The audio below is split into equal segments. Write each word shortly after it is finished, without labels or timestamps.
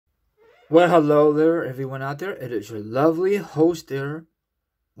Well, hello there, everyone out there. It is your lovely host there.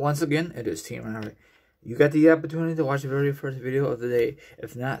 Once again, it is Team Robert. You got the opportunity to watch the very first video of the day.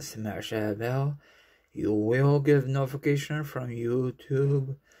 If not, smash that bell. You will get a notification from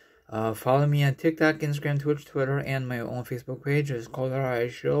YouTube. Follow me on TikTok, Instagram, Twitch, Twitter, and my own Facebook page. It's called RI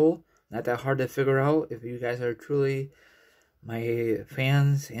Show. Not that hard to figure out if you guys are truly my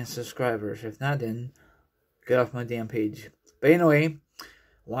fans and subscribers. If not, then get off my damn page. But anyway,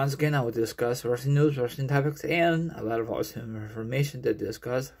 once again, I will discuss wrestling news, wrestling topics, and a lot of awesome information to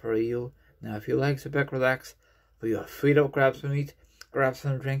discuss for you. Now, if you like, sit back, relax, feel free to grab some meat, grab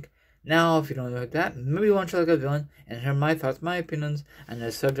some drink. Now, if you don't like that, maybe you want to check out a villain and hear my thoughts, my opinions on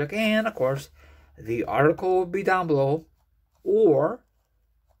this subject. And, of course, the article will be down below, or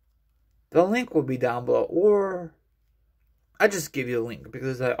the link will be down below, or I just give you a link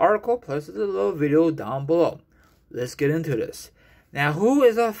because the article plus the little video down below. Let's get into this. Now, who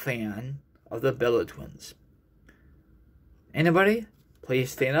is a fan of the Bella Twins? Anybody?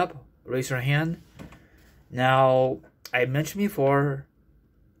 Please stand up. Raise your hand. Now, I mentioned before,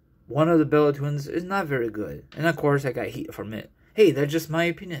 one of the Bella Twins is not very good. And of course, I got heat from it. Hey, that's just my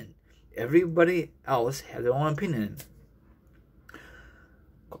opinion. Everybody else has their own opinion.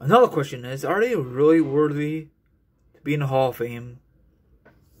 Another question is, are they really worthy to be in the Hall of Fame?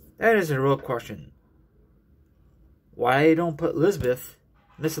 That is a real question. Why don't put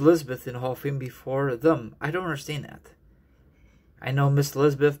Miss Elizabeth in the Hall of Fame before them? I don't understand that. I know Miss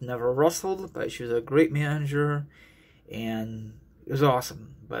Elizabeth never wrestled, but she was a great manager, and it was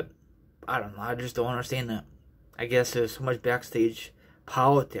awesome. But I don't know, I just don't understand that. I guess there's so much backstage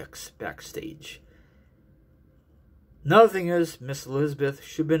politics backstage. Another thing is, Miss Elizabeth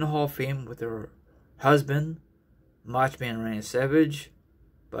should be in the Hall of Fame with her husband, Macho Man Randy Savage,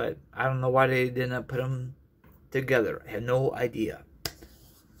 but I don't know why they didn't put him together. I have no idea.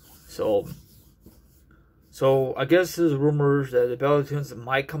 So I guess there's rumors that the Bella Twins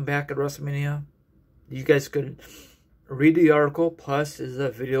might come back at WrestleMania. You guys could read the article, plus there's a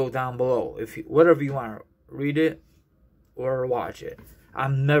video down below. Whatever you want, read it or watch it.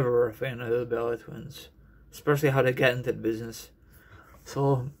 I'm never a fan of the Bella Twins, especially how they get into the business.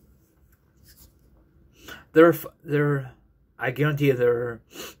 So I guarantee you they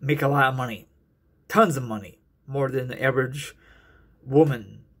make a lot of money, tons of money. More than the average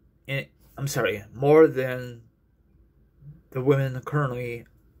woman. More than the women currently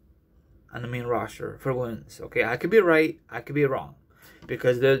on the main roster for women's. Okay, I could be right, I could be wrong.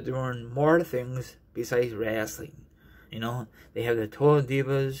 Because they're doing more things besides wrestling. You know, they have the Total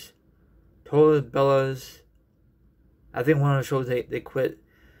Divas, Total Bellas. I think one of the shows they quit.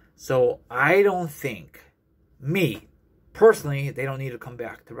 So I don't think, personally, they don't need to come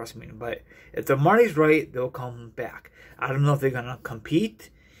back to WrestleMania. But if the money's right, they'll come back. I don't know if they're going to compete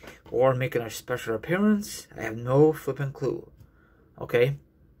or make a special appearance. I have no flipping clue. Okay?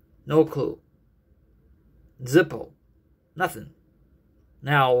 No clue. Zippo. Nothing.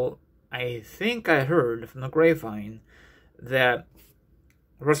 Now, I think I heard from the grapevine that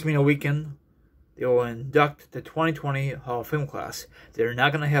WrestleMania weekend, they will induct the 2020 Hall of Fame class. They're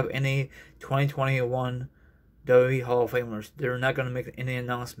not going to have any 2021 WWE Hall of Famers. They're not going to make any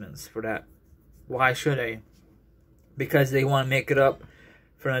announcements for that. Why should they? Because they want to make it up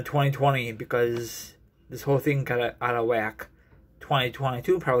for the 2020, because this whole thing got out of whack.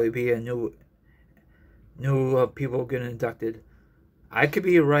 2022 probably be a new people getting inducted. I could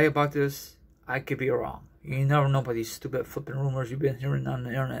be right about this. I could be wrong. You never know about these stupid flipping rumors you've been hearing on the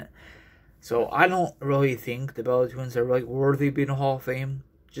internet. So I don't really think the Bella Twins are really worthy of being in the Hall of Fame,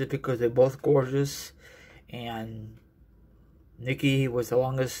 just because they're both gorgeous. And Nikki was the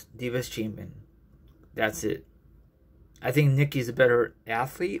longest Divas champion. That's it. I think Nikki's a better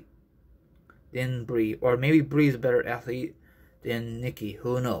athlete than Brie. Or maybe Brie's a better athlete than Nikki.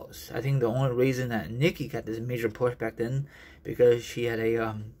 Who knows? I think the only reason that Nikki got this major push back then, because she had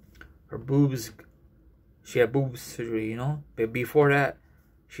her boobs, she had boob surgery, you know? But before that,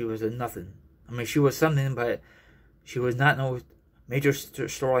 she was a nothing. I mean, she was something, but she was not no major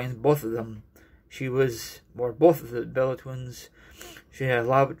storylines, both of them. She was, or both of the Bella Twins, she had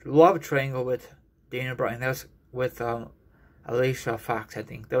a love triangle with Dana Bryan. That was with Alicia Fox, I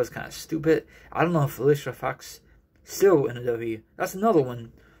think. That was kind of stupid. I don't know if Alicia Fox still in the WWE. That's another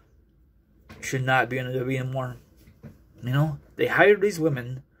one. Should not be in the WWE anymore. You know, they hired these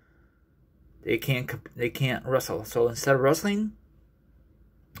women. They can't wrestle. So instead of wrestling,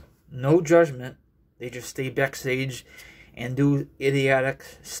 no judgment. They just stay backstage and do idiotic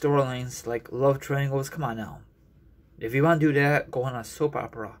storylines like love triangles. Come on now. If you want to do that, go on a soap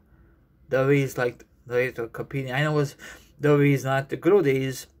opera. WWE's like they're competing. I know WWE is not the good old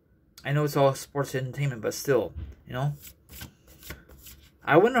days I know it's all sports entertainment, but still, you know.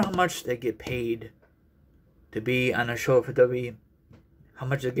 I wonder how much they get paid to be on a show for WWE. How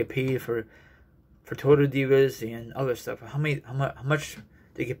much they get paid for Total Divas and other stuff. How much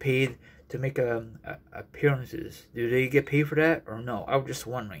they get paid to make appearances? Do they get paid for that or no? I was just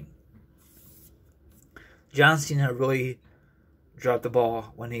wondering. John Cena really dropped the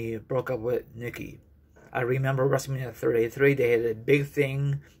ball when he broke up with Nikki. I remember WrestleMania 33. They had a big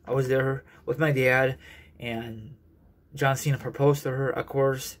thing. I was there with my dad, and John Cena proposed to her. Of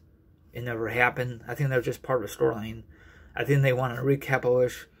course, it never happened. I think that was just part of the storyline. I think they want to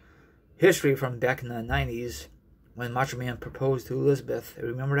recap history from back in the 90s when Macho Man proposed to Elizabeth.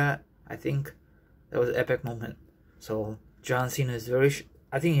 Remember that? I think that was an epic moment. So John Cena is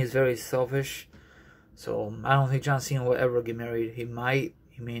I think he's very selfish. So I don't think John Cena will ever get married. He might,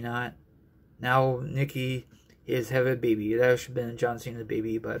 he may not. Now Nikki is having a baby. That should have been John Cena's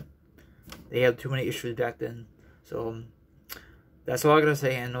baby, but they had too many issues back then. So that's all I gotta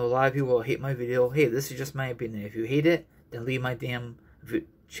say. I know a lot of people will hate my video. Hey, this is just my opinion. If you hate it, then leave my damn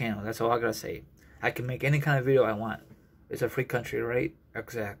channel. That's all I gotta say. I can make any kind of video I want. It's a free country, right?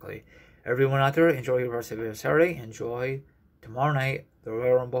 Exactly. Everyone out there, enjoy your rest of your Saturday. Enjoy tomorrow night. The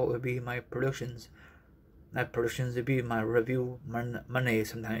Royal Rumble will be my predictions. Not predictions, it'll be my review Monday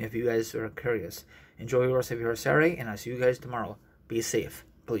sometime if you guys are curious. Enjoy the rest of your Saturday, and I'll see you guys tomorrow. Be safe,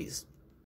 please.